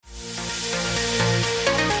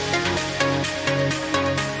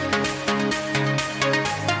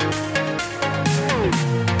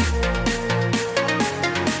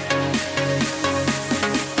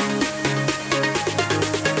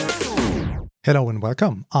Hello and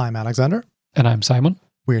welcome. I'm Alexander. And I'm Simon.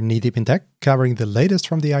 We're knee-deep in tech, covering the latest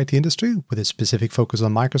from the IT industry with a specific focus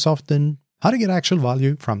on Microsoft and how to get actual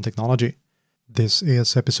value from technology. This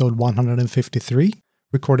is episode 153,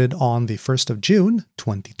 recorded on the 1st of June,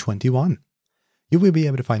 2021. You will be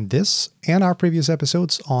able to find this and our previous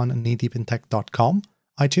episodes on kneedeepintech.com,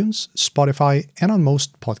 iTunes, Spotify, and on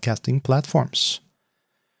most podcasting platforms.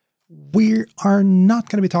 We are not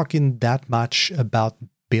going to be talking that much about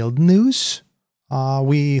build news.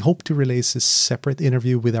 We hope to release a separate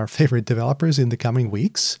interview with our favorite developers in the coming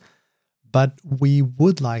weeks, but we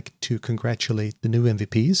would like to congratulate the new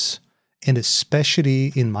MVPs, and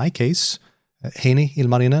especially in my case, Heini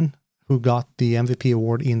Ilmarinen, who got the MVP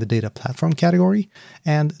award in the data platform category,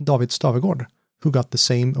 and David Stavegård, who got the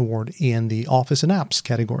same award in the Office and Apps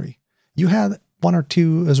category. You had one or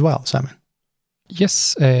two as well, Simon.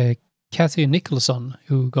 Yes, Kathy Nicholson,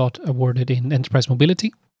 who got awarded in Enterprise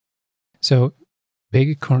Mobility. So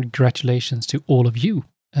big congratulations to all of you.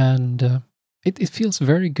 And it feels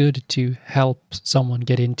very good to help someone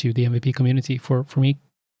get into the MVP community. For me,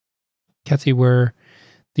 Kathy were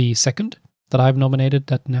the second that I've nominated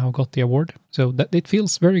that now got the award. So that it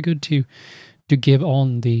feels very good to give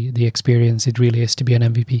on the experience it really is to be an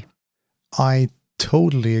MVP. I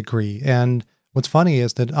totally agree. And what's funny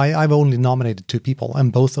is that I've only nominated two people,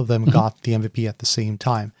 and both of them got the MVP at the same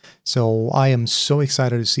time. So I am so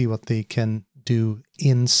excited to see what they can do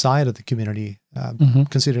inside of the community,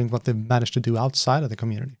 considering what they've managed to do outside of the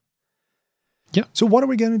community. Yeah. So what are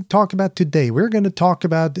we going to talk about today? We're going to talk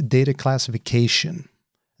about data classification.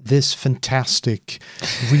 This fantastic,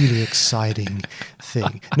 really exciting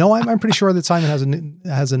thing. No, I'm pretty sure that Simon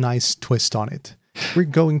has a nice twist on it. We're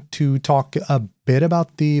going to talk a bit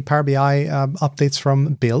about the Power BI updates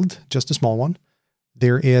from Build, just a small one.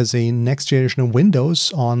 There is a next generation of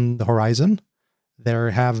Windows on the horizon.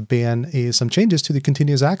 There have been some changes to the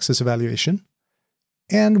continuous access evaluation.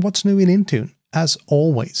 And what's new in Intune, as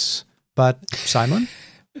always. But Simon,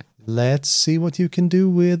 let's see what you can do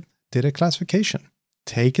with data classification.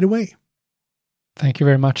 Take it away. Thank you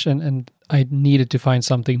very much. And I needed to find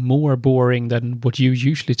something more boring than what you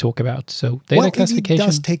usually talk about. So data classification. It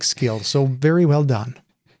does take skill, so very well done.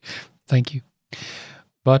 Thank you.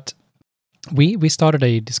 But we started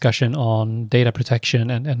a discussion on data protection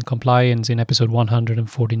and compliance in episode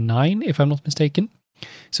 149, if I'm not mistaken.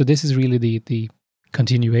 So this is really the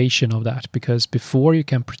continuation of that, because before you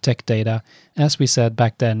can protect data, as we said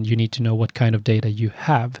back then, you need to know what kind of data you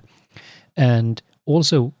have. And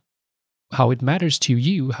also how it matters to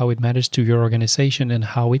you, how it matters to your organization, and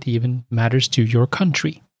how it even matters to your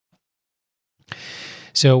country.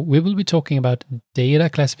 So we will be talking about data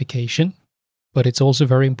classification, but it's also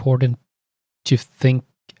very important to think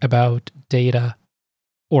about data,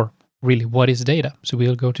 or really what is data. So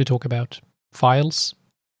we'll go to talk about files,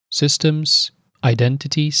 systems,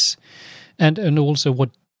 identities, and also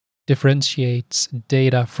what differentiates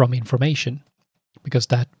data from information, because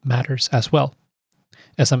that matters as well,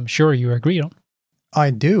 as I'm sure you agree on.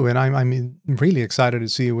 I do, and I'm really excited to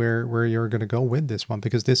see where you're going to go with this one,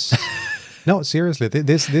 because this, no, seriously,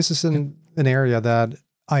 this is an area that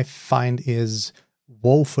I find is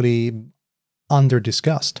woefully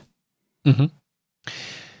under-discussed. Mm-hmm.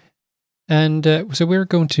 And so we're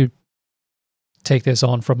going to take this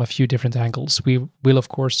on from a few different angles. We will, of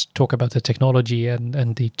course, talk about the technology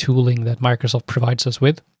and the tooling that Microsoft provides us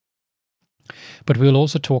with. But we'll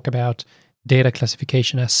also talk about data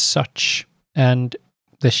classification as such, and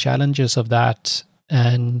the challenges of that,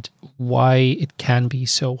 and why it can be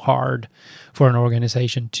so hard for an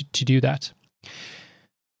organization to do that.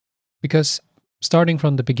 Because starting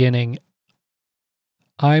from the beginning,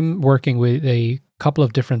 I'm working with a couple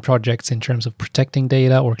of different projects in terms of protecting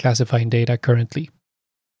data or classifying data currently.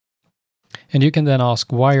 And you can then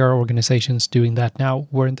ask, why are organizations doing that now?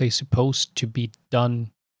 Weren't they supposed to be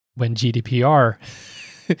done when GDPR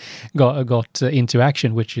got into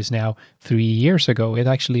action, which is now 3 years ago? It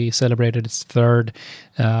actually celebrated its third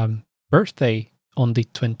birthday on the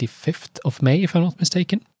 25th of May, if I'm not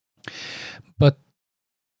mistaken. But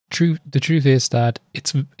the truth is that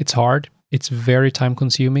it's hard. It's very time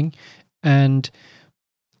consuming, and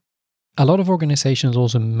a lot of organizations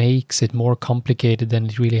also makes it more complicated than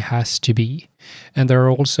it really has to be. And there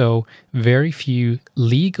are also very few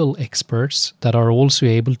legal experts that are also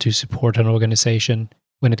able to support an organization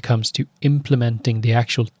when it comes to implementing the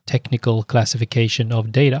actual technical classification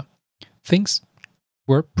of data. Things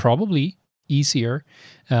were probably easier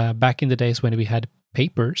back in the days when we had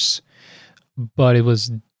papers, but it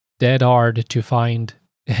was dead hard to find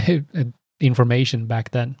information back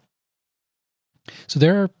then. So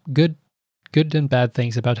there are good and bad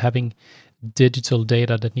things about having digital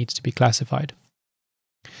data that needs to be classified.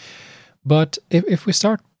 But if we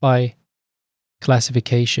start by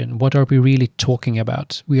classification, what are we really talking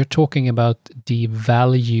about? We are talking about the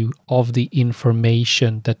value of the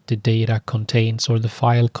information that the data contains or the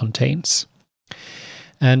file contains.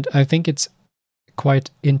 And I think it's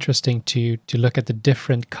quite interesting to look at the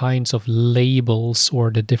different kinds of labels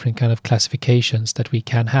or the different kind of classifications that we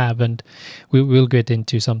can have. And we will get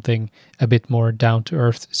into something a bit more down to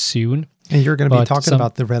earth soon. And you're going to be talking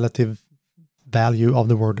about the relative value of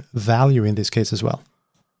the word value in this case as well.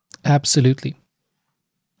 Absolutely.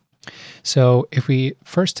 So if we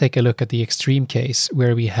first take a look at the extreme case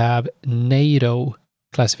where we have NATO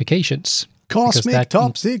classifications. Cosmic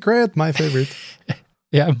top secret, my favorite.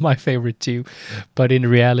 Yeah, my favorite too. But in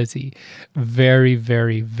reality, very,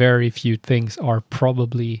 very, very few things are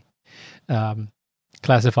probably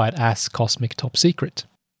classified as cosmic top secret.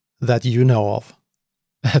 That you know of.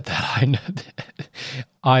 That I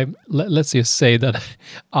know. Let's just say that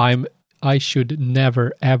I should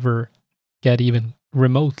never, ever get even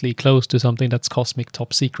remotely close to something that's cosmic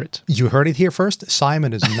top secret. You heard it here first.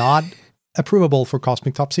 Simon is not approvable for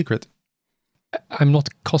cosmic top secret. I'm not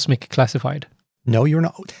cosmic classified. No, you're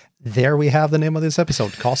not. There we have the name of this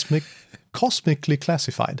episode, cosmically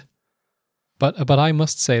classified. But I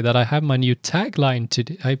must say that I have my new tagline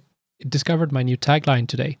today. I discovered my new tagline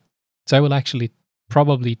today. So I will actually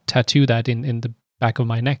probably tattoo that in the back of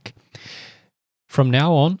my neck. From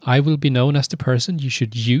now on, I will be known as the person you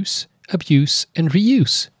should use, abuse, and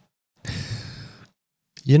reuse.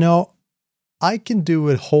 You know, I can do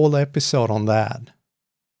a whole episode on that.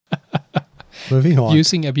 Moving on.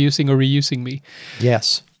 Using, abusing, or reusing me.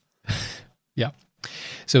 Yes. Yeah.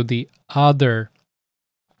 So the other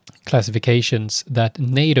classifications that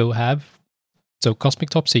NATO have, so cosmic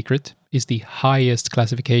top secret is the highest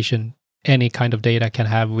classification any kind of data can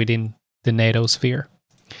have within the NATO sphere.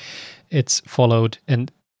 It's followed,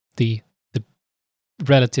 and the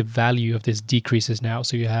relative value of this decreases now.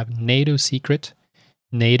 So you have NATO secret,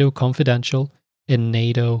 NATO confidential, and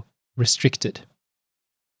NATO restricted.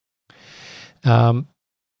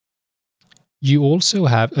 You also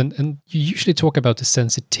have, and you usually talk about the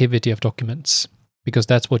sensitivity of documents, because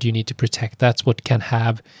that's what you need to protect. That's what can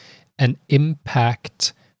have an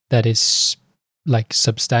impact that is like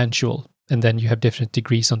substantial. And then you have different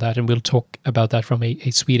degrees on that. And we'll talk about that from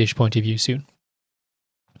a Swedish point of view soon.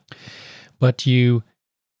 But you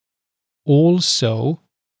also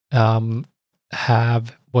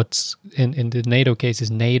have what's in the NATO case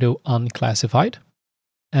is NATO unclassified.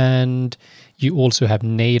 And you also have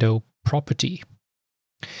NATO property.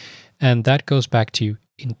 And that goes back to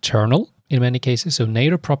internal in many cases. So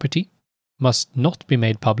NATO property must not be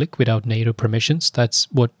made public without NATO permissions. That's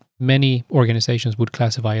what many organizations would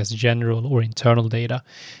classify as general or internal data.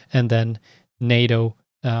 And then NATO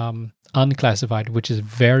unclassified, which is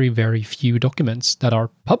very, very few documents that are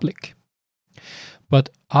public. But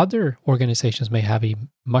other organizations may have a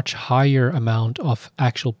much higher amount of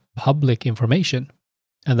actual public information.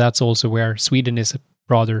 And that's also where Sweden is a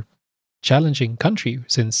rather challenging country,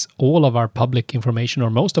 since all of our public information,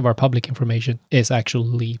 or most of our public information, is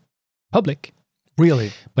actually public.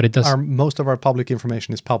 Really? But it does. Most of our public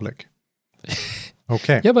information is public.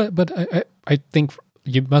 Okay. Yeah, but I think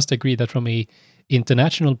you must agree that from a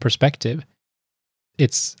international perspective,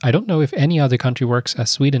 I don't know if any other country works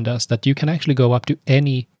as Sweden does, that you can actually go up to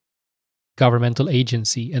any governmental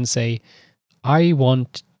agency and say, I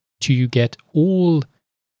want to get all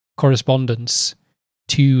correspondence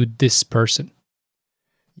to this person.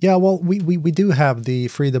 Yeah, well, we do have the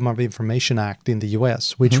Freedom of Information Act in the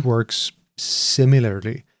US, which works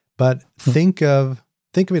similarly. But think of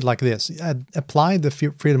it like this. Apply the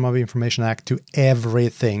Freedom of Information Act to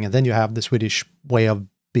everything, and then you have the Swedish way of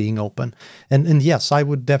being open. And yes, I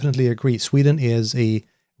would definitely agree. Sweden is a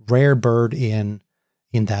rare bird in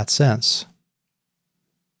that sense.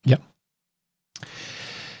 Yeah.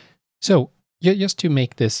 So, just to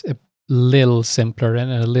make this a little simpler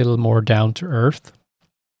and a little more down to earth,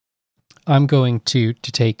 I'm going to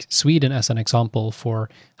take Sweden as an example for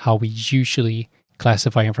how we usually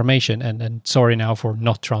classify information. And sorry now for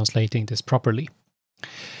not translating this properly.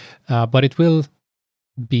 But it will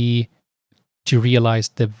be to realize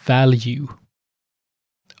the value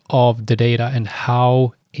of the data and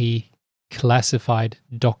how a classified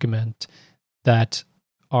document that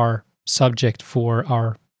are subject for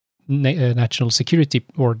our national security,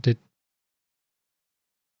 or the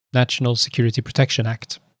National Security Protection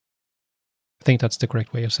Act. I think that's the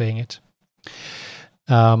correct way of saying it.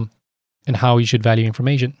 And how you should value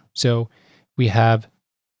information. So we have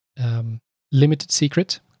limited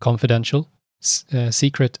secret, confidential,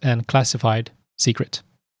 secret and classified secret.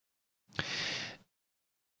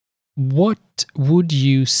 What would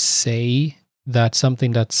you say that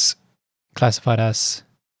something that's classified as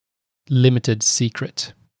limited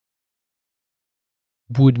secret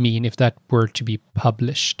would mean if that were to be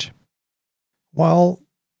published? Well,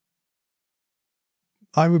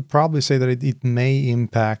 I would probably say that it may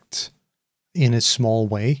impact in a small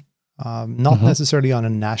way, not necessarily on a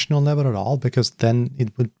national level at all, because then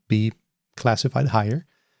it would be classified higher.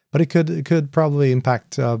 But it could probably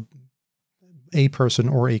impact a person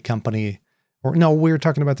or a company, or no, we're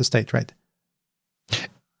talking about the state, right?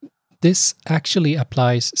 This actually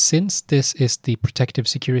applies, since this is the Protective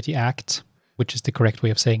Security Act, which is the correct way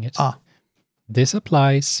of saying it. This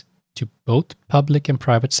applies to both public and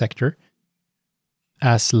private sector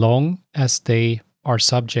as long as they are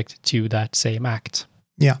subject to that same act.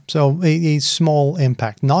 Yeah, so a small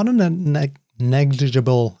impact, not a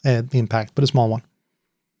negligible impact, but a small one.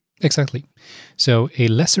 Exactly. So a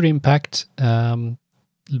lesser impact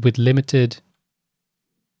with limited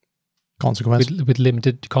consequence, with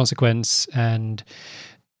limited consequence, and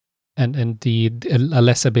a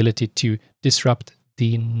less ability to disrupt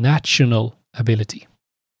the national ability.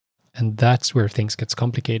 And that's where things gets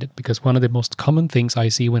complicated, because one of the most common things I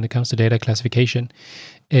see when it comes to data classification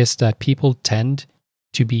is that people tend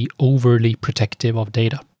to be overly protective of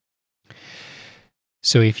data.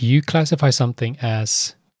 So if you classify something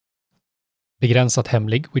as begränsat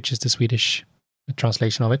hemlig, which is the Swedish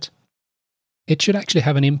translation of it, it should actually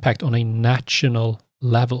have an impact on a national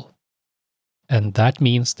level. And that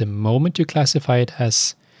means the moment you classify it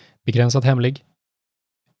as begränsat hemlig,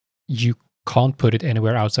 you can't put it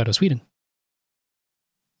anywhere outside of Sweden.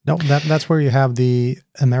 No, that's where you have the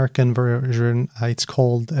American version. It's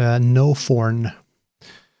called no foreign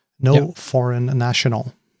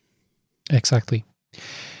national. Exactly.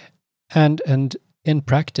 And in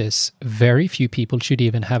practice, very few people should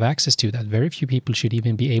even have access to that. Very few people should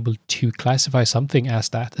even be able to classify something as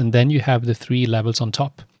that. And then you have the 3 levels on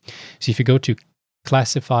top. So if you go to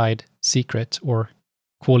classified secret or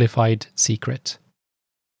qualified secret,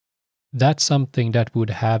 that's something that would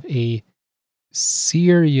have a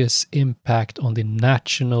serious impact on the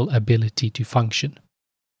national ability to function.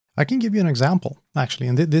 I can give you an example, actually,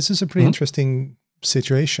 and this is a pretty interesting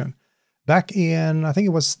situation. Back in, I think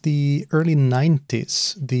it was the early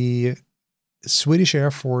 90s, the Swedish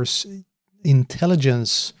Air Force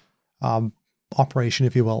intelligence operation,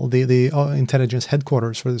 if you will, the intelligence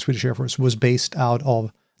headquarters for the Swedish Air Force was based out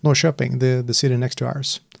of Norrköping, the city next to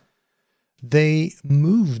ours. They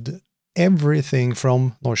moved everything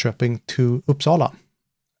from Norrköping to Uppsala,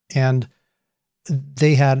 and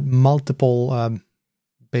they had multiple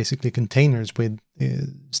basically containers with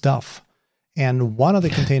stuff, and one of the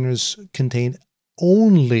containers contained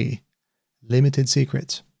only limited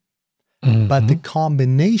secrets. But the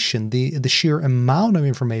combination, the sheer amount of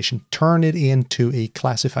information turned it into a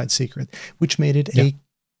classified secret, which made it a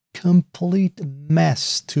complete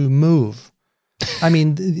mess to move. I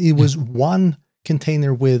mean, it was one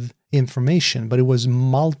container with information, but it was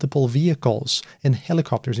multiple vehicles and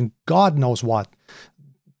helicopters and God knows what.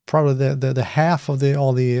 Probably the half of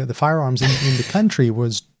all the firearms in the country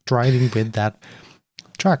was driving with that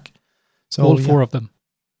truck. So all 4 of them,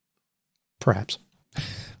 perhaps.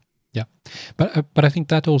 Yeah, but I think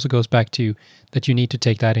that also goes back to that you need to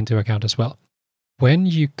take that into account as well. When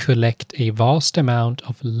you collect a vast amount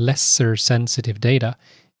of lesser sensitive data,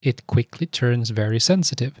 it quickly turns very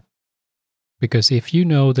sensitive. Because if you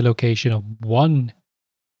know the location of one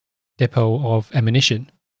depot of ammunition,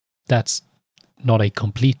 that's not a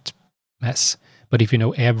complete mess. But if you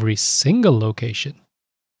know every single location,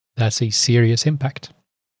 that's a serious impact.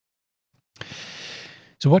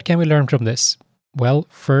 So what can we learn from this? Well,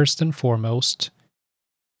 first and foremost,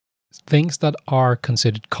 things that are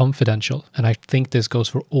considered confidential, and I think this goes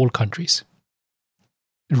for all countries,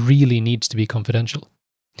 really needs to be confidential.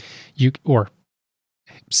 Or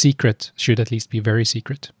secret should at least be very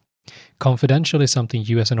secret. Confidential is something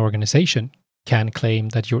you as an organization can claim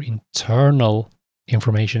that your internal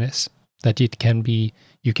information is. That it can be,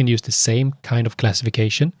 you can use the same kind of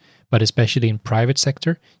classification, but especially in private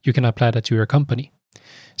sector, you can apply that to your company.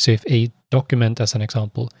 So if a document, as an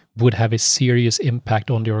example, would have a serious impact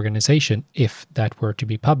on the organization, if that were to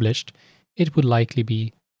be published, it would likely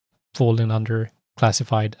be fallen under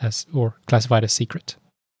classified as secret.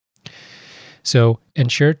 So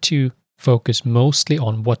ensure to focus mostly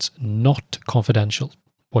on what's not confidential,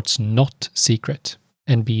 what's not secret,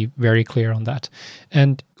 and be very clear on that.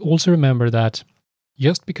 And also remember that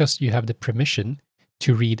just because you have the permission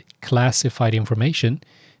to read classified information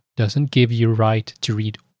doesn't give you right to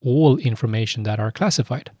read all information that are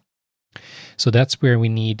classified. So that's where we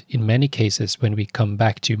need, in many cases, when we come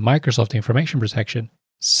back to Microsoft Information Protection,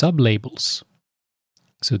 sublabels.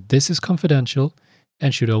 So this is confidential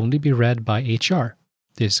and should only be read by HR.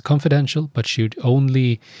 This is confidential, but should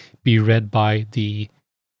only be read by the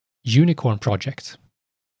Unicorn project.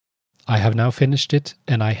 I have now finished it,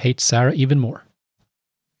 and I hate Sarah even more.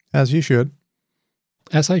 As you should.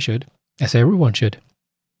 As I should. As everyone should.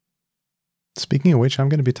 Speaking of which, I'm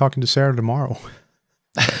going to be talking to Sarah tomorrow.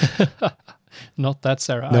 Not that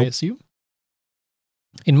Sarah, Nope. I assume.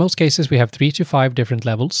 In most cases, we have 3 to 5 different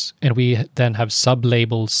levels, and we then have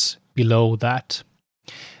sub-labels below that.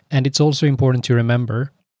 And it's also important to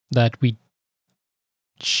remember that we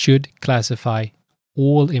should classify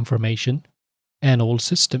all information and all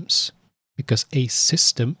systems, because a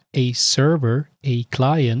system, a server, a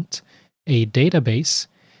client, a database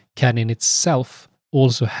can in itself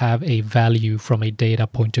also have a value from a data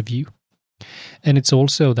point of view. And it's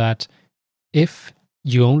also that if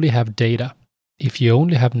you only have data, if you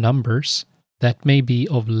only have numbers, that may be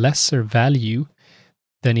of lesser value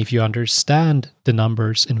than if you understand the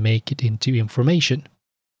numbers and make it into information.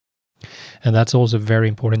 And that's also very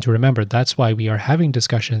important to remember. That's why we are having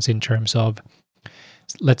discussions in terms of,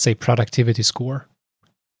 let's say, productivity score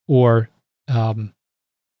or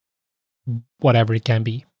whatever it can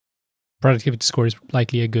be. Productivity score is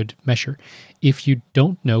likely a good measure. If you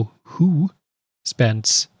don't know who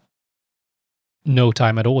spends no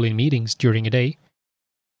time at all in meetings during a day,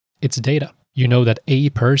 it's data. You know that a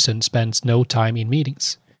person spends no time in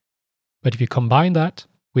meetings. But if you combine that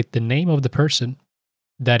with the name of the person,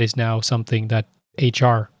 that is now something that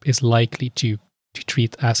HR is likely to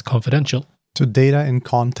treat as confidential. So data in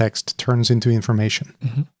context turns into information.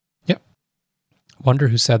 Mm-hmm. Yep. Wonder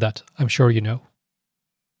who said that. I'm sure you know.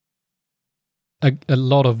 A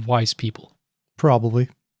lot of wise people. Probably.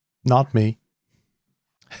 Not me.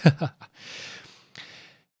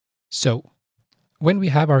 So, when we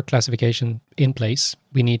have our classification in place,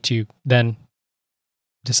 we need to then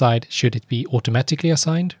decide, should it be automatically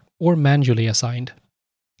assigned or manually assigned?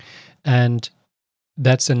 And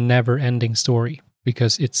that's a never-ending story,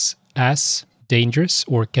 because it's as dangerous,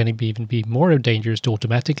 or can it even be more dangerous, to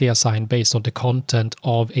automatically assign based on the content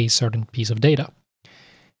of a certain piece of data.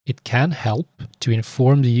 It can help to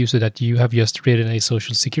inform the user that you have just written a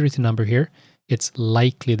social security number here. It's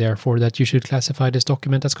likely, therefore, that you should classify this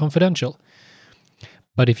document as confidential.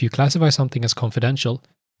 But if you classify something as confidential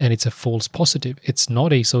and it's a false positive, it's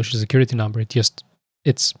not a social security number,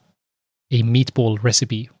 it's a meatball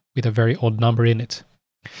recipe with a very odd number in it,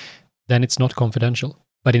 then it's not confidential.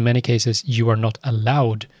 But in many cases, you are not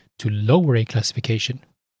allowed to lower a classification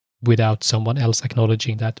without someone else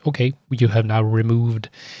acknowledging that, okay, you have now removed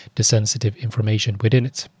the sensitive information within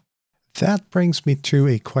it. That brings me to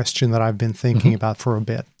a question that I've been thinking about for a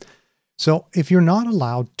bit. So if you're not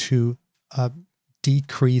allowed to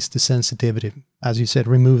decrease the sensitivity, as you said,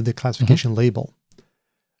 remove the classification label,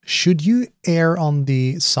 should you err on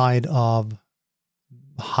the side of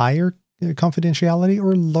higher confidentiality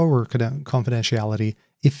or lower confidentiality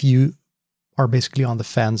if you are basically on the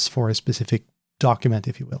fence for a specific document,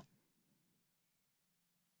 if you will?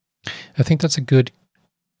 I think that's a good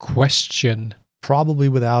question. Probably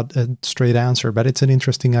without a straight answer, but it's an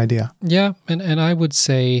interesting idea. Yeah, and I would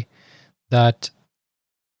say that,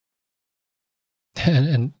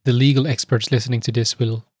 and the legal experts listening to this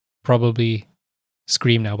will probably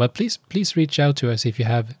scream now, but please reach out to us if you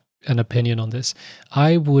have an opinion on this.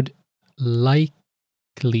 I would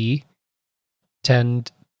likely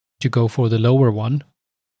tend to go for the lower one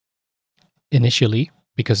initially,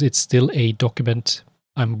 because it's still a document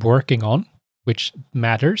I'm working on, which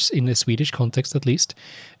matters in a Swedish context at least,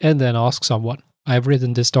 and then ask someone, I've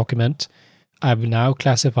written this document, I've now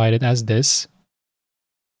classified it as this,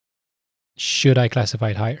 should I classify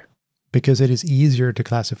it higher? Because it is easier to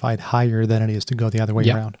classify it higher than it is to go the other way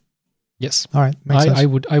around. Yes. All right. Makes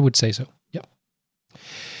sense. I would say so. Yeah.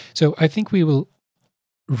 So I think we will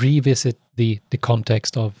revisit the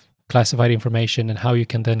context of classified information and how you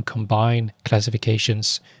can then combine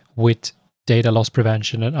classifications with data loss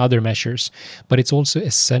prevention and other measures. But it's also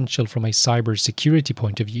essential from a cybersecurity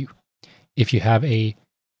point of view. If you have a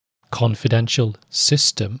confidential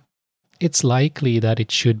system, it's likely that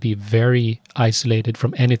it should be very isolated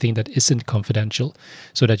from anything that isn't confidential,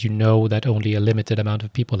 so that you know that only a limited amount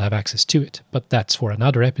of people have access to it. But that's for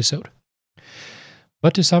another episode.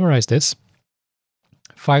 But to summarize this,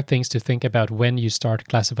 5 things to think about when you start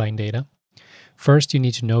classifying data. First, you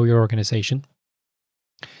need to know your organization.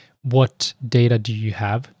 What data do you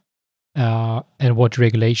have? And what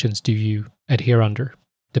regulations do you adhere under?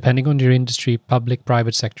 depending on your industry, public,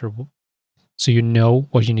 private sector, so you know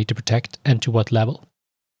what you need to protect and to what level.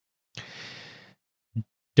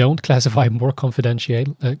 Don't classify more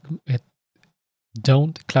confidential.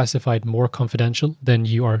 Don't classify it more confidential than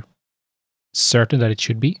you are certain that it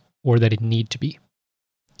should be or that it need to be.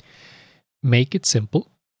 Make it simple.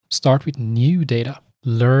 Start with new data.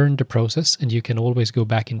 Learn the process, and you can always go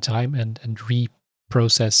back in time and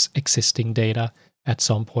reprocess existing data at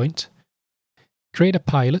some point. Create a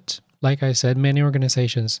pilot. Like I said, many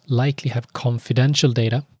organizations likely have confidential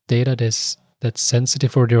data that's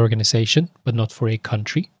sensitive for the organization, but not for a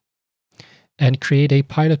country. And create a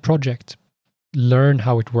pilot project. Learn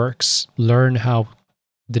how it works. Learn how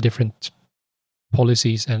the different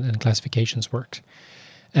policies and classifications work.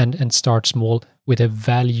 And start small with a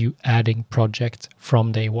value-adding project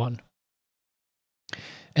from day one.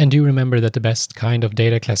 And do remember that the best kind of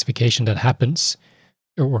data classification that happens,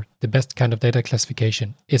 or the best kind of data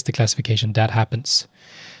classification, is the classification that happens.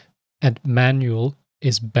 And manual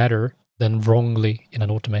is better than wrongly in an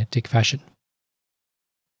automatic fashion.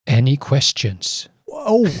 Any questions?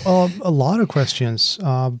 A lot of questions.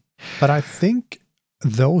 But I think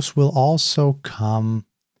those will also come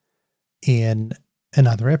in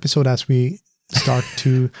another episode as we start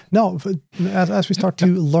to as we start to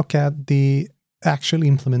look at the actual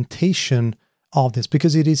implementation of this,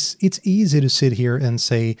 because it's easy to sit here and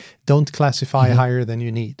say don't classify higher than you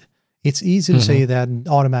need. It's easy to say that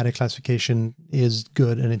automatic classification is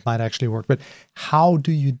good and it might actually work, but how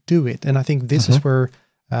do you do it? And I think this is where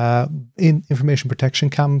information protection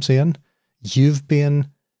comes in. You've been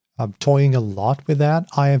toying a lot with that.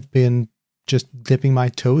 I have been just dipping my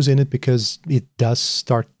toes in it because it does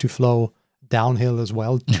start to flow downhill as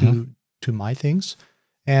well to my things.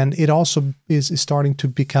 And it also is starting to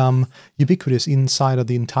become ubiquitous inside of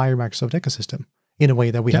the entire Microsoft ecosystem in a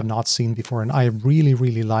way that we have not seen before. And I really,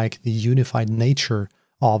 really like the unified nature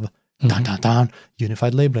of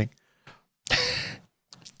unified labeling.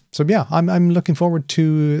 So yeah, I'm looking forward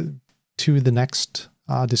to the next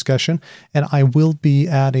discussion, and I will be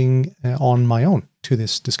adding on my own to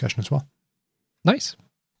this discussion as well. Nice.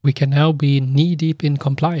 We can now be knee-deep in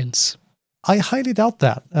compliance. I highly doubt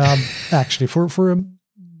that, actually, for a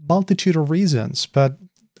multitude of reasons. But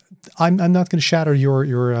I'm not going to shatter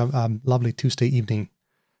your lovely Tuesday evening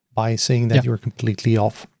by saying that you're completely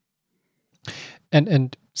off.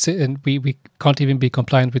 And we can't even be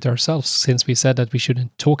compliant with ourselves, since we said that we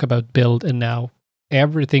shouldn't talk about build, and now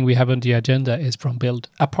everything we have on the agenda is from build,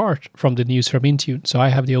 apart from the news from Intune. So I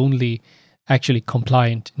have the only actually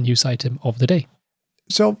compliant news item of the day.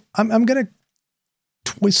 So I'm going to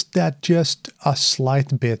twist that just a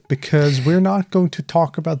slight bit, because we're not going to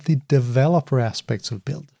talk about the developer aspects of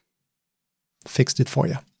build. Fixed it for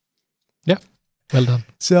you. Yeah, well done.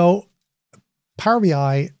 So Power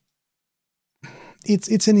BI,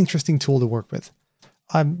 it's an interesting tool to work with.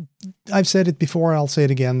 I've said it before, I'll say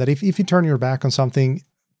it again, that if you turn your back on something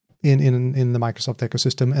in the Microsoft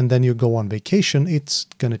ecosystem and then you go on vacation, it's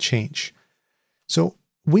going to change. So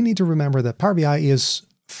we need to remember that Power BI is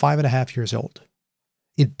 5.5 years old.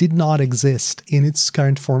 It did not exist in its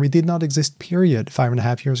current form. It did not exist, period,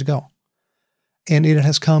 5.5 years ago. And it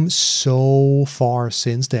has come so far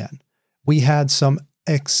since then. We had some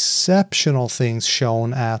exceptional things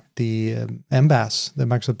shown at the MBAS, the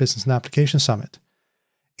Microsoft Business and Application Summit.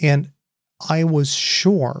 And I was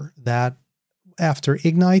sure that after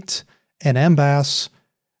Ignite and MBAS,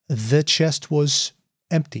 the chest was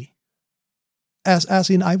empty. As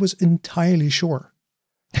in, I was entirely sure.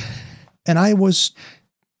 And I was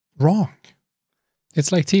wrong.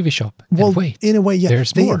 It's like TV Shop. Well, wait, in a way, yeah.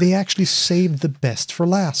 There's more. They actually saved the best for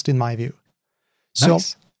last, in my view. So,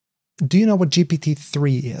 nice. Do you know what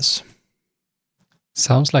GPT-3 is?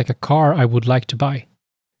 Sounds like a car I would like to buy.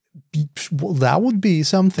 Well, that would be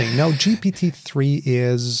something. No, GPT-3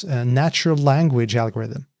 is a natural language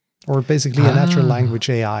algorithm, or basically a natural language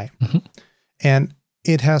AI. Mm-hmm. And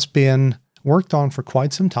it has been worked on for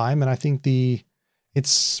quite some time. And I think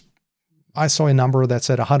I saw a number that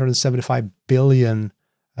said 175 billion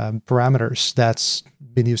parameters that's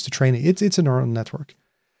been used to train it. It's a neural network.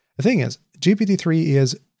 The thing is, GPT-3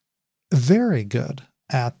 is very good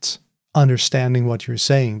at understanding what you're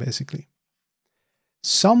saying, basically.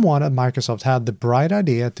 Someone at Microsoft had the bright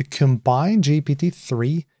idea to combine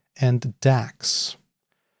GPT-3 and DAX.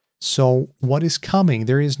 So what is coming,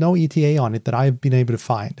 there is no ETA on it that I've been able to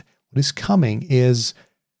find. What is coming is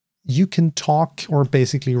you can talk or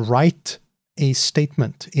basically write a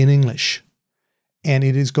statement in English, and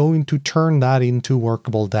it is going to turn that into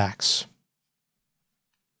workable DAX.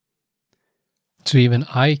 So even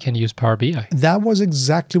I can use Power BI. That was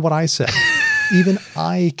exactly what I said. even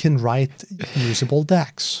I can write usable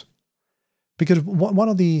DAX. Because one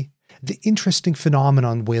of the interesting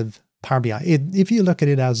phenomenon with Power BI, if you look at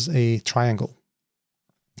it as a triangle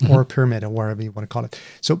or a pyramid or whatever you want to call it.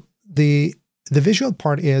 So the visual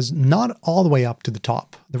part is not all the way up to the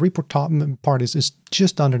top. The report top part is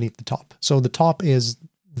just underneath the top. So the top is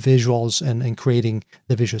visuals and creating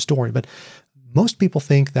the visual story. But most people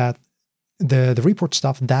think that the report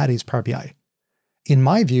stuff, that is Power BI. In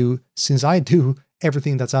my view, since I do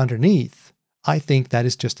everything that's underneath, I think that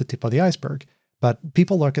is just the tip of the iceberg. But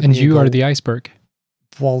people look at me and you go, are the iceberg.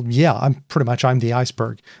 Well, yeah, I'm the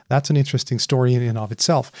iceberg. That's an interesting story in and of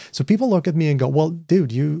itself. So people look at me and go, well,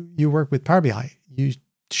 dude, you work with Power BI. You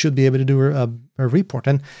should be able to do a report.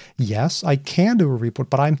 And yes, I can do a report,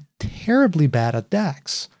 but I'm terribly bad at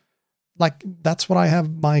DAX. Like, that's what I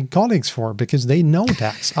have my colleagues for, because they know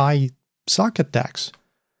DAX. I suck at DAX.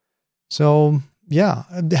 So yeah,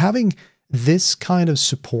 having this kind of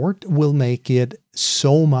support will make it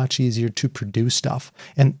so much easier to produce stuff.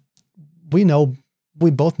 And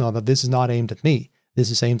we both know that this is not aimed at me. This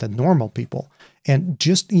is aimed at normal people. And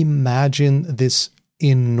just imagine this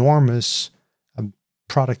enormous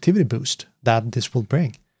productivity boost that this will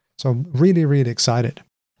bring. So I'm really, really excited.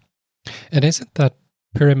 And isn't that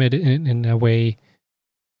pyramid in a way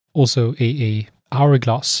also a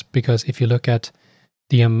hourglass? Because if you look at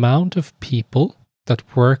the amount of people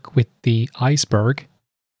that work with the iceberg,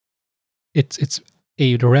 it's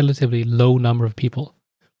a relatively low number of people.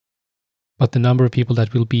 But the number of people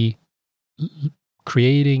that will be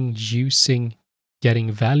creating, using,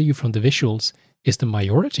 getting value from the visuals is the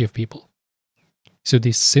majority of people. So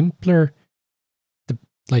the simpler,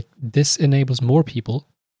 this enables more people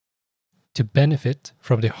to benefit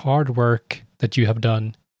from the hard work that you have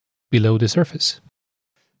done below the surface.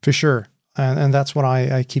 For sure. And that's what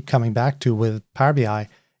I keep coming back to with Power BI.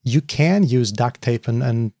 You can use duct tape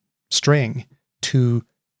and string to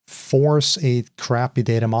force a crappy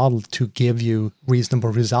data model to give you reasonable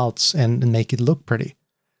results and make it look pretty.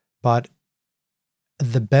 But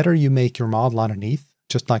the better you make your model underneath,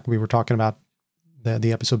 just like we were talking about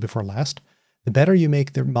the episode before last, the better you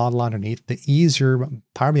make the model underneath, the easier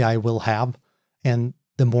Power BI will have, and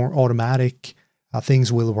the more automatic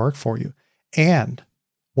things will work for you. And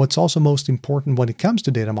what's also most important when it comes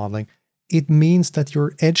to data modeling, it means that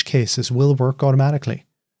your edge cases will work automatically.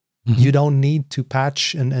 Mm-hmm. You don't need to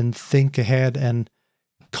patch and think ahead and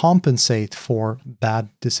compensate for bad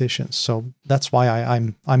decisions. So that's why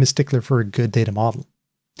I'm a stickler for a good data model.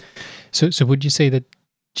 So would you say that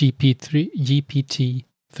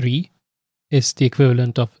GPT-3 is the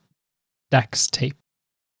equivalent of DAX tape?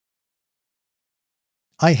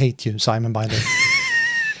 I hate you, Simon, by the way.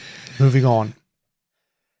 Moving on.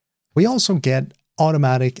 We also get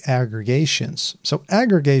automatic aggregations. So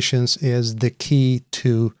aggregations is the key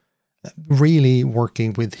to really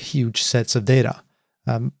working with huge sets of data.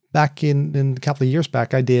 Back in a couple of years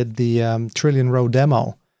back, I did the trillion row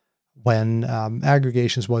demo when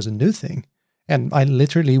aggregations was a new thing. And I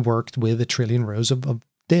literally worked with 1 trillion rows of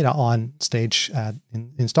data on stage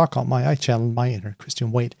in Stockholm. I channeled my inner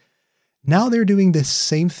Christian Wade. Now they're doing the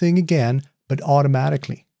same thing again, but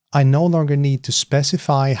automatically. I no longer need to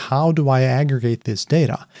specify how do I aggregate this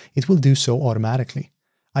data. It will do so automatically.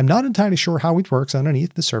 I'm not entirely sure how it works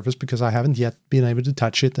underneath the surface because I haven't yet been able to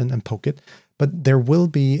touch it and poke it, but there will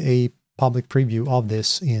be a public preview of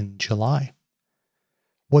this in July.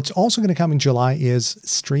 What's also going to come in July is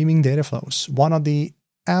streaming data flows, one of the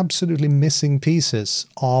absolutely missing pieces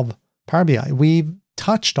of Power BI. We've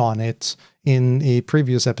touched on it in a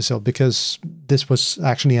previous episode because this was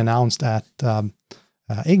actually announced at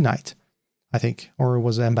Ignite, I think, or it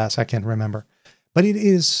was Embass, I can't remember. But it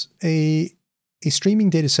is a streaming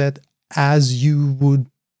data set as you would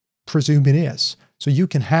presume it is. So you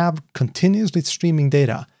can have continuously streaming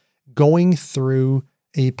data going through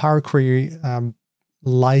a Power Query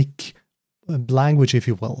like language, if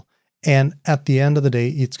you will. And at the end of the day,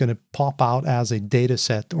 it's going to pop out as a data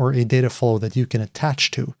set or a data flow that you can attach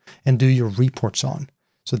to and do your reports on.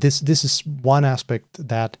 So this is one aspect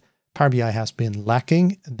that Power BI has been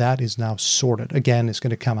lacking. That is now sorted. Again, it's going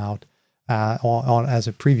to come out on as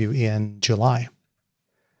a preview in July.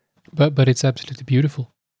 But it's absolutely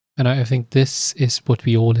beautiful. And I think this is what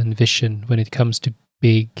we all envision when it comes to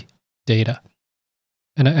big data.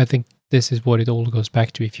 And I think this is what it all goes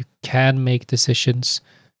back to. If you can make decisions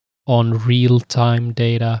on real-time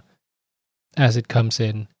data as it comes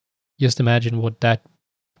in, just imagine what that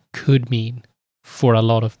could mean for a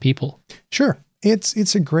lot of people. Sure.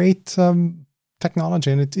 It's a great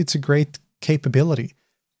technology and it's a great capability.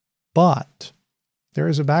 But there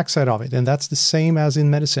is a backside of it, and that's the same as in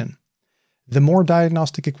medicine. the more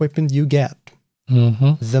diagnostic equipment you get,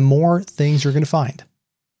 the more things you're going to find.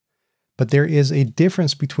 But there is a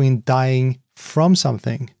difference between dying from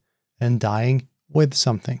something and dying with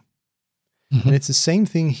something. And it's the same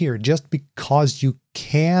thing here. Just because you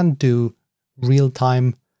can do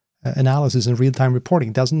real-time analysis and real-time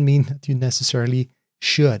reporting doesn't mean that you necessarily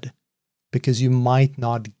should, because you might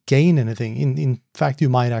not gain anything. In fact, you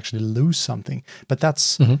might actually lose something. But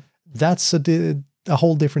that's a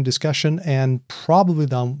whole different discussion, and probably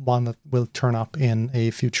the one that will turn up in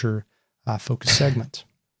a future focus segment.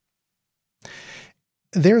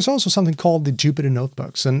 There's also something called the Jupyter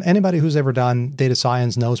Notebooks, and anybody who's ever done data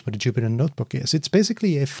science knows what a Jupyter Notebook is. It's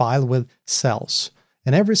basically a file with cells,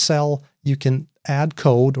 and every cell you can add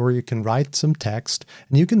code or you can write some text,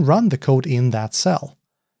 and you can run the code in that cell.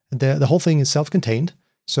 The whole thing is self-contained,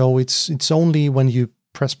 so it's only when you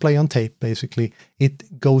press play on tape, basically,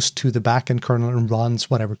 it goes to the backend kernel and runs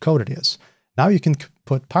whatever code it is. Now you can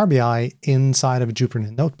put Power BI inside of a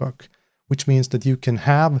Jupyter Notebook, which means that you can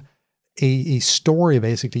have a story,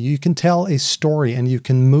 basically. You can tell a story and you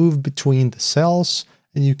can move between the cells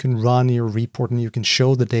and you can run your report and you can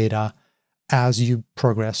show the data as you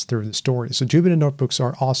progress through the story. So Jupyter Notebooks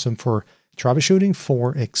are awesome for troubleshooting,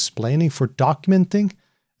 for explaining, for documenting,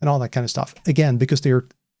 and all that kind of stuff. Again, because they're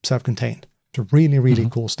self-contained. So really, really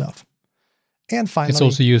cool stuff. And finally, it's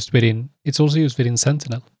also used within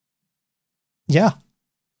Sentinel. Yeah.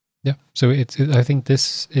 Yeah. So I think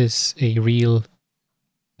this is a real.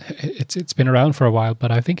 It's been around for a while,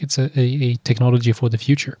 but I think it's a technology for the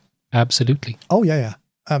future. Absolutely. Oh yeah.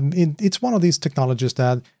 It's one of these technologies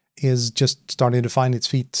that is just starting to find its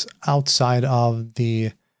feet outside of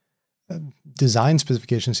the design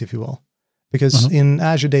specifications, if you will. Because in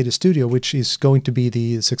Azure Data Studio, which is going to be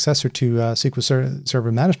the successor to SQL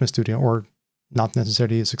Server Management Studio, or not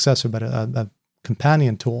necessarily a successor, but a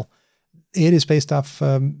companion tool, it is based off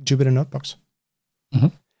Jupyter Notebooks.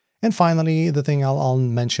 And finally, the thing I'll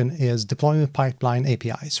mention is deployment pipeline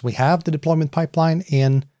APIs. We have the deployment pipeline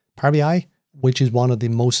in Power BI, which is one of the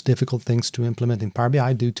most difficult things to implement in Power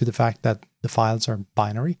BI due to the fact that the files are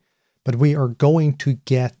binary. But we are going to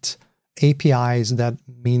get APIs that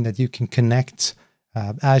mean that you can connect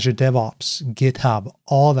Azure DevOps, GitHub,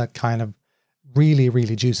 all that kind of really,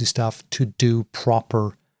 really juicy stuff to do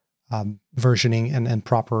proper versioning and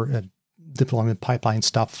proper deployment pipeline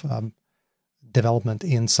stuff, development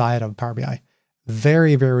inside of Power BI.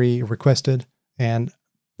 Very, very requested, and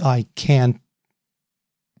I can't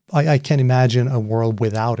imagine a world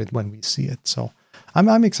without it when we see it. So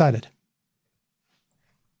I'm excited.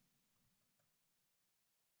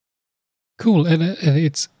 Cool, and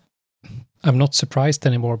it's. I'm not surprised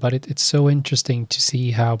anymore, but it's so interesting to see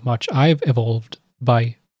how much I've evolved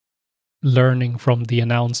by learning from the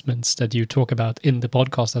announcements that you talk about in the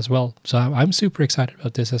podcast as well. So I'm super excited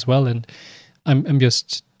about this as well, and I'm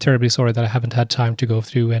just terribly sorry that I haven't had time to go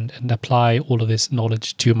through and apply all of this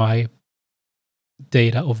knowledge to my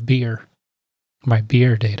data of beer, my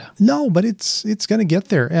beer data. No, but it's going to get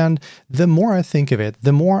there. And the more I think of it,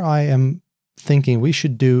 the more I am thinking we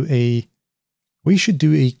should do a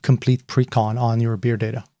complete pre-con on your beer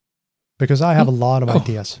data, because I have a lot of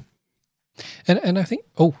ideas. And I think,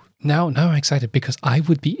 now I'm excited because I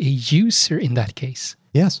would be a user in that case.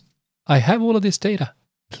 Yes. I have all of this data.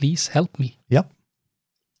 Please help me. Yep.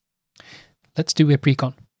 Let's do a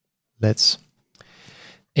pre-con. Let's.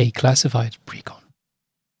 A classified pre-con.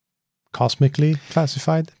 Cosmically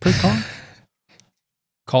classified pre-con?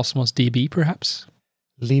 Cosmos DB, perhaps?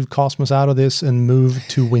 Leave Cosmos out of this and move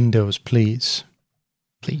to Windows, please.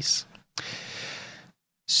 Please.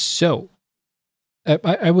 So,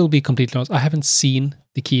 I will be completely honest. I haven't seen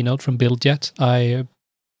the keynote from Build yet. I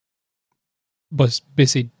was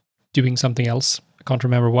busy doing something else. I can't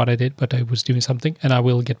remember what I did, but I was doing something, and I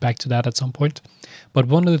will get back to that at some point. But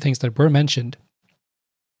one of the things that were mentioned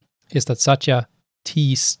is that Satya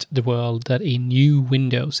teased the world that a new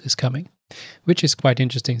Windows is coming, which is quite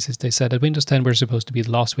interesting since they said that Windows 10 were supposed to be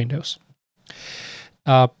the last Windows.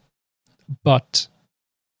 But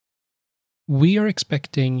we are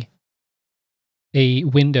expecting a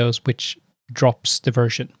Windows which drops the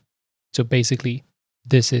version. So basically,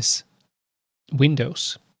 this is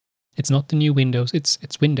Windows. It's not the new Windows, it's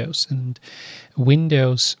Windows. And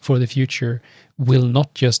Windows for the future will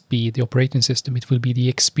not just be the operating system, it will be the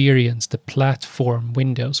experience, the platform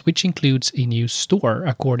Windows, which includes a new store,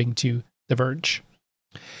 according to The Verge.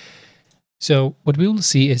 So what we will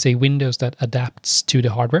see is a Windows that adapts to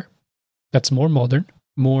the hardware, that's more modern,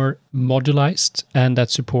 more modularized, and that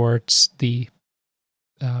supports the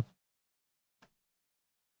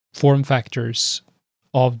form factors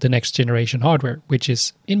of the next generation hardware, which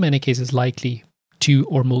is in many cases likely 2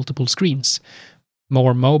 or multiple screens,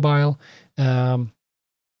 more mobile, and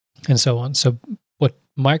so on. So what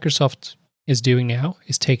Microsoft is doing now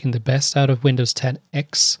is taking the best out of Windows 10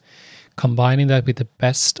 X, combining that with the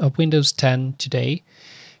best of Windows 10 today,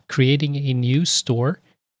 creating a new store,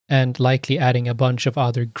 and likely adding a bunch of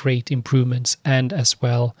other great improvements, and as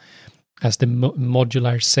well as the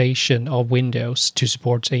modularization of Windows to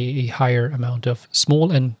support a higher amount of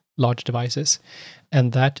small and large devices.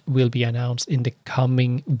 And that will be announced in the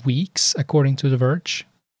coming weeks, according to The Verge.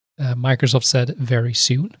 Microsoft said very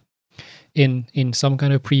soon, in some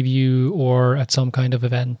kind of preview or at some kind of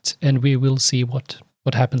event, and we will see what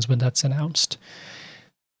happens when that's announced.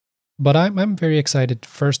 But I'm very excited,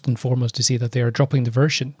 first and foremost, to see that they are dropping the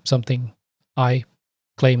version, something I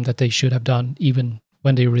claim that they should have done even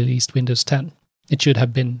when they released Windows 10. It should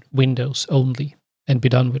have been Windows only and be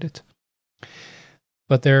done with it.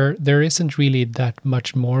 But there isn't really that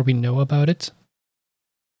much more we know about it.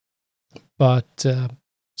 But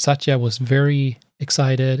Satya was very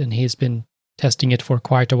excited, and he's been testing it for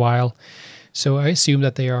quite a while. So I assume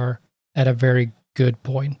that they are at a very good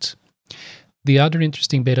point. The other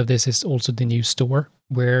interesting bit of this is also the new store,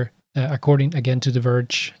 where, according again to The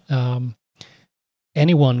Verge,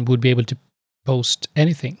 anyone would be able to post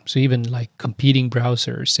anything. So even like competing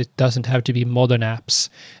browsers, it doesn't have to be modern apps.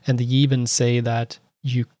 And they even say that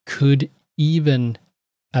you could even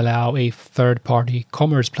allow a third-party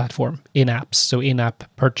commerce platform in apps, so in-app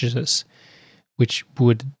purchases, which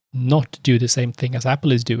would not do the same thing as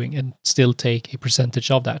Apple is doing and still take a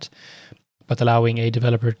percentage of that, but allowing a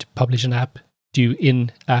developer to publish an app, do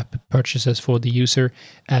in-app purchases for the user,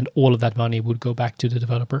 and all of that money would go back to the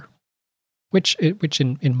developer, which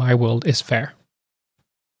in my world is fair.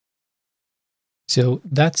 So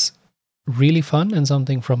that's really fun and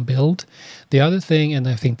something from Build. The other thing, and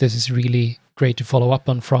I think this is really great to follow up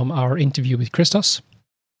on from our interview with Christos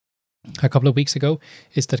a couple of weeks ago,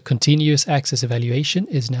 is that continuous access evaluation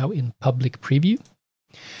is now in public preview.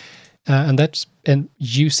 And that's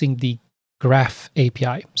using the Graph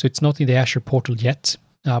API. So it's not in the Azure portal yet,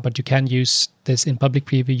 but you can use this in public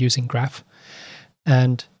preview using Graph.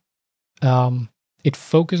 And it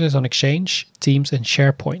focuses on Exchange, Teams, and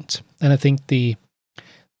SharePoint. And I think the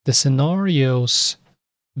scenarios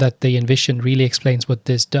that they envision really explains what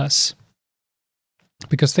this does.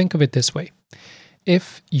 Because think of it this way.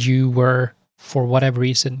 If you were, for whatever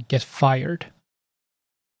reason, get fired,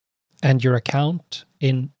 and your account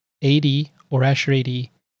in AD or Azure AD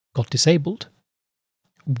got disabled,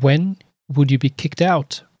 when would you be kicked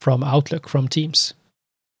out from Outlook, from Teams?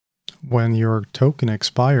 When your token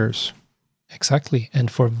expires. Exactly. And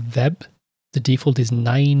for web, the default is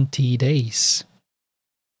 90 days.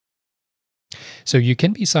 So you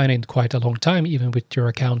can be signed in quite a long time, even with your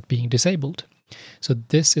account being disabled. So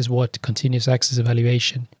this is what continuous access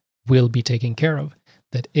evaluation will be taking care of.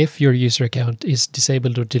 That if your user account is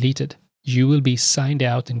disabled or deleted, you will be signed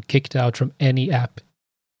out and kicked out from any app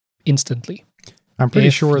instantly. I'm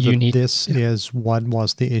pretty sure that this is what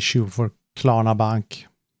was the issue for Klarna Bank.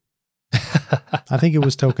 I think it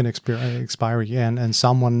was token expiry and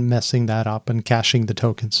someone messing that up and caching the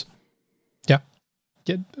tokens. Yeah,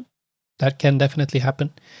 that can definitely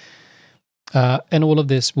happen. And all of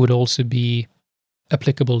this would also be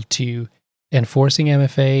applicable to enforcing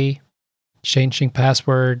MFA, changing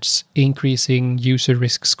passwords, increasing user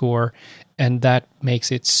risk score, and that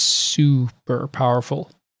makes it super powerful.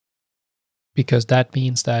 Because that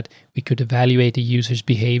means that we could evaluate a user's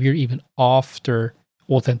behavior even after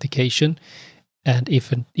authentication. And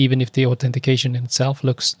even if the authentication in itself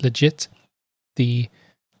looks legit, the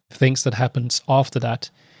things that happens after that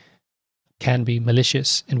can be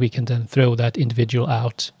malicious, and we can then throw that individual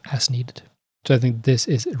out as needed. So I think this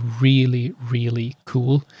is really, really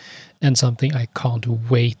cool and something I can't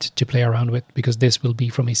wait to play around with, because this will be,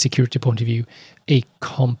 from a security point of view, a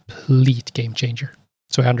complete game changer.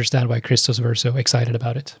 So I understand why Christos were so excited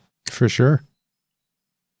about it. For sure.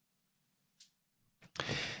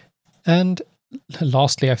 And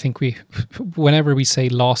lastly, I think whenever we say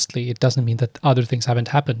lastly, it doesn't mean that other things haven't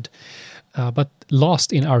happened. But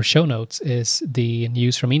last in our show notes is the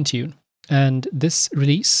news from Intune. And this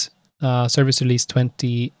release, Service Release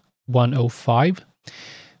 2105,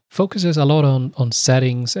 focuses a lot on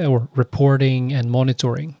settings or reporting and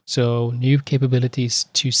monitoring. So new capabilities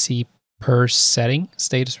to see per setting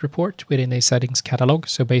status report within a settings catalog.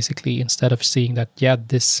 So basically, instead of seeing that,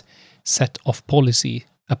 this set of policy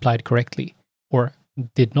applied correctly or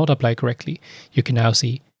did not apply correctly, you can now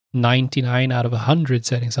see 99 out of 100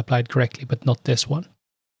 settings applied correctly, but not this one.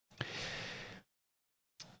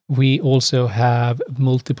 We also have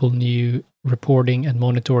multiple new reporting and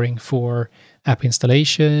monitoring for app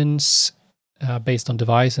installations based on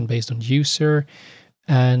device and based on user.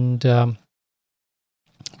 And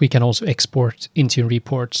we can also export Intune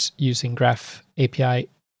reports using Graph API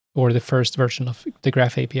or the first version of the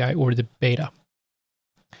Graph API or the beta.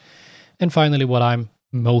 And finally, what I'm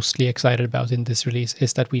mostly excited about in this release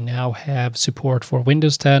is that we now have support for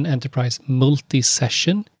Windows 10 Enterprise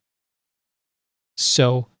multi-session.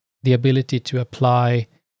 So the ability to apply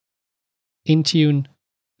Intune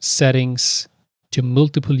settings to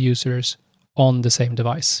multiple users on the same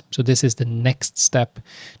device. So this is the next step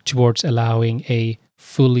towards allowing a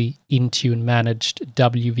fully Intune managed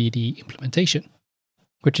WVD implementation,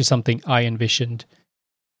 which is something I envisioned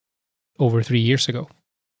over 3 years ago.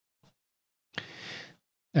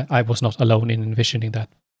 I was not alone in envisioning that,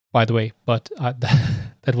 by the way, but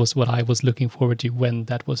that was what I was looking forward to when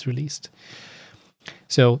that was released.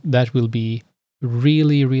 So that will be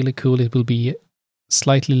really, really cool. It will be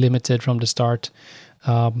slightly limited from the start,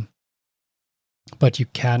 but you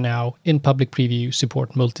can now, in public preview,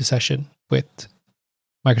 support multi-session with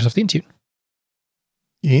Microsoft Intune.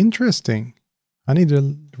 Interesting. I need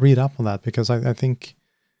to read up on that because I think,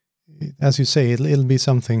 as you say, it'll be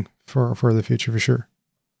something for the future for sure.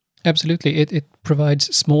 Absolutely. It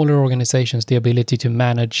provides smaller organizations the ability to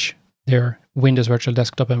manage their Windows Virtual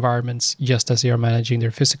Desktop environments just as they are managing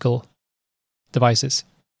their physical devices,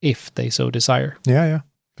 if they so desire. Yeah,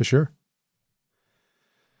 for sure.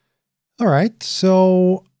 All right.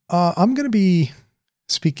 So I'm going to be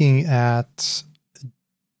speaking at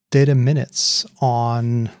Data Minutes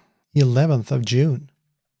on 11th of June.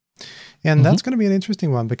 And that's going to be an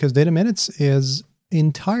interesting one because Data Minutes is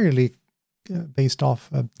entirely based off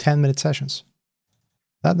of 10-minute sessions.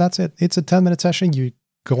 That's it. It's a 10-minute session. You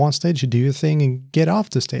go on stage, you do your thing, and get off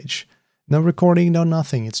the stage. No recording, no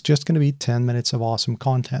nothing. It's just going to be 10 minutes of awesome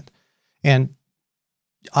content. And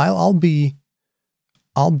I'll be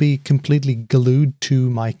completely glued to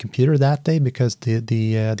my computer that day because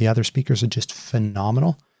the other speakers are just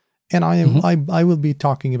phenomenal. And I will be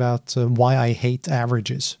talking about why I hate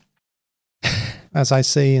averages. As I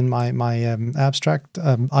say in my abstract,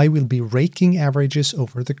 I will be raking averages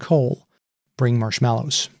over the coal. Bring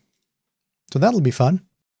marshmallows. So that'll be fun.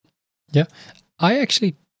 Yeah. I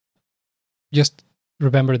actually just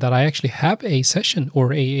remember that I actually have a session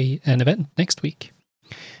or an event next week.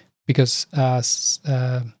 Because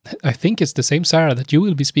I think it's the same Sarah that you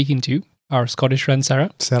will be speaking to, our Scottish friend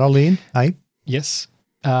Sarah. Sarah Lean, aye. Yes.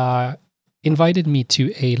 Invited me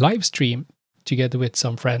to a live stream together with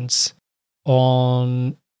some friends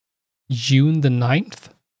on June the 9th,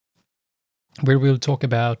 where we'll talk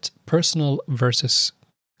about personal versus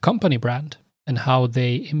company brand and how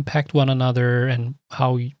they impact one another and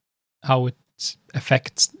how it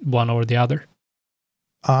affects one or the other.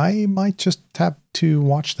 I might just have to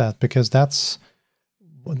watch that because that's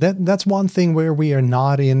one thing where we are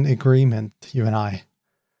not in agreement, you and I.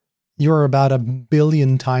 You're about 1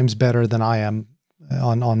 billion times better than I am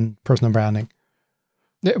on personal branding.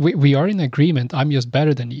 We are in agreement. I'm just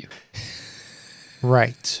better than you.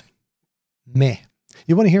 Right. Meh.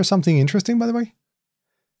 You want to hear something interesting, by the way?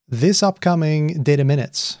 This upcoming Data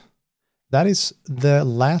Minutes, that is the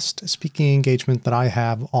last speaking engagement that I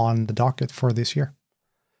have on the docket for this year.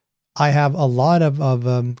 I have a lot of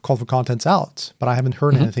call for contents out, but I haven't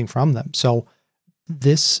heard anything from them. So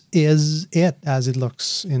this is it as it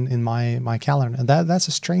looks in my calendar. And that's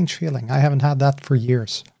a strange feeling. I haven't had that for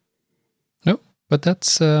years. No, but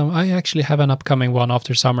that's I actually have an upcoming one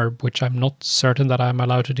after summer, which I'm not certain that I'm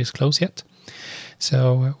allowed to disclose yet.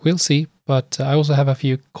 So we'll see. But I also have a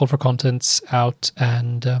few call for contents out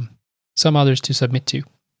and some others to submit to.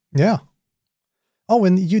 Yeah. Oh,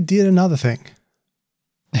 and you did another thing.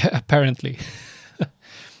 Apparently.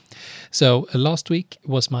 So last week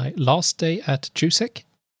was my last day at TrueSec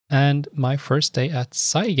and my first day at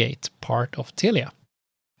Cygate, part of Telia.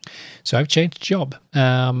 So I've changed job,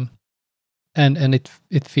 and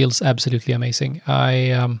it feels absolutely amazing.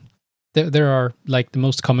 There are, like, the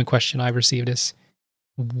most common question I've received is,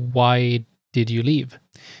 why did you leave?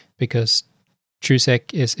 Because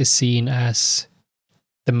TrueSec is seen as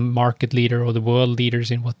the market leader or the world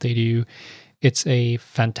leaders in what they do. It's a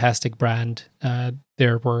fantastic brand.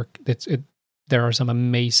 Their work, there are some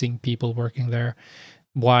amazing people working there.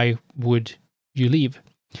 Why would you leave?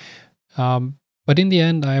 But in the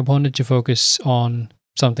end, I wanted to focus on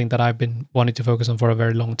something that I've been wanting to focus on for a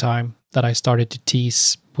very long time, that I started to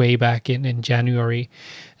tease way back in January.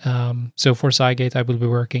 So for Cygate, I will be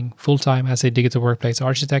working full-time as a digital workplace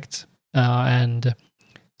architect and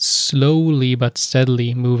slowly but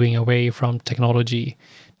steadily moving away from technology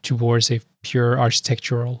towards a pure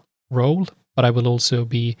architectural role, but I will also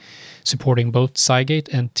be supporting both Cygate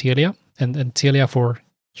and Telia. And Telia, for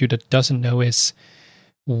you that doesn't know, is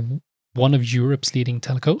one of Europe's leading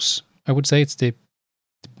telcos. I would say it's the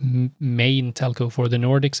main telco for the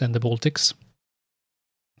Nordics and the Baltics.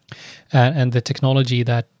 And the technology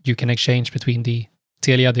that you can exchange between the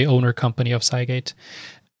Telia, the owner company of Cygate,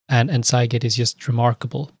 and Cygate is just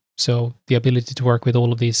remarkable. So the ability to work with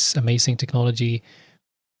all of this amazing technology,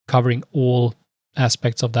 covering all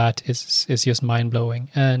aspects of that, is just mind-blowing.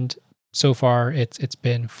 And so far, it's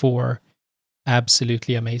been 4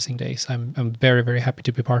 absolutely amazing days. I'm very, very happy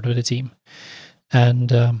to be part of the team.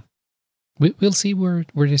 And we'll see where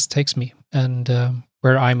this takes me, and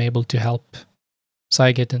where I'm able to help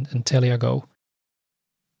Cygate and Telia go.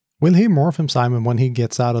 We'll hear more from Simon when he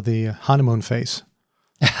gets out of the honeymoon phase.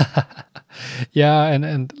 Yeah,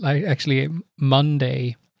 and like actually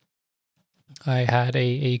Monday, I had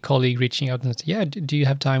a colleague reaching out and said, "Yeah, do you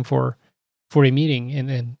have time for a meeting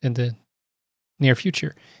in the near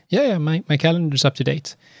future?" Yeah, my calendar's up to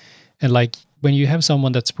date. And like when you have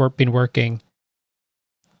someone that's been working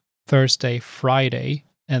Thursday, Friday,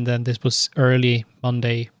 and then this was early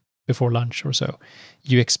Monday before lunch or so,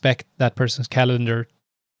 you expect that person's calendar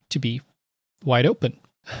to be wide open.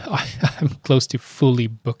 I'm close to fully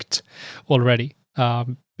booked already,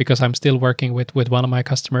 because I'm still working with one of my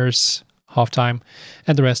customers half time,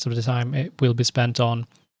 and the rest of the time it will be spent on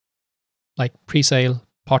like pre-sale,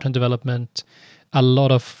 partner development, a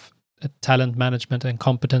lot of talent management and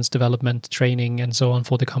competence development, training, and so on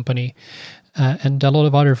for the company, and a lot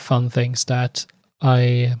of other fun things that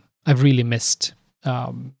I've really missed.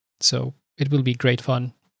 So it will be great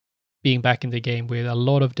fun being back in the game with a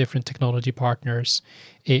lot of different technology partners,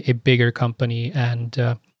 a bigger company,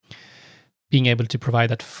 and being able to provide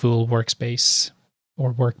that full workspace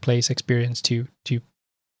or workplace experience to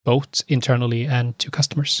both internally and to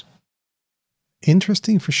customers.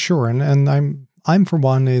 Interesting for sure. And I'm for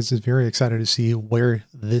one is very excited to see where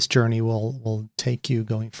this journey will take you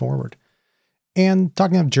going forward. And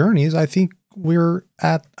talking of journeys, I think we're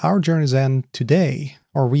at our journey's end today,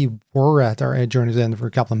 or we were at our journey's end for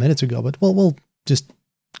a couple of minutes ago, but we'll just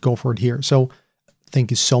go for it here. So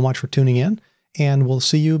thank you so much for tuning in, and we'll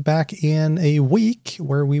see you back in a week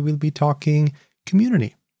where we will be talking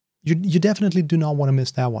community. You definitely do not want to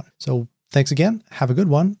miss that one. So thanks again. Have a good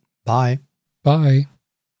one. Bye. Bye.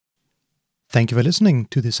 Thank you for listening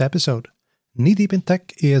to this episode. Knee Deep in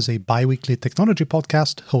Tech is a bi-weekly technology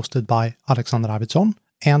podcast hosted by Alexander Arvidsson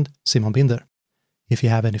and Simon Binder. If you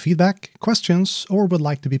have any feedback, questions, or would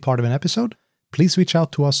like to be part of an episode, please reach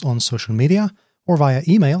out to us on social media or via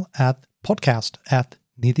email at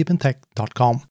podcast@kneedeepintech.com.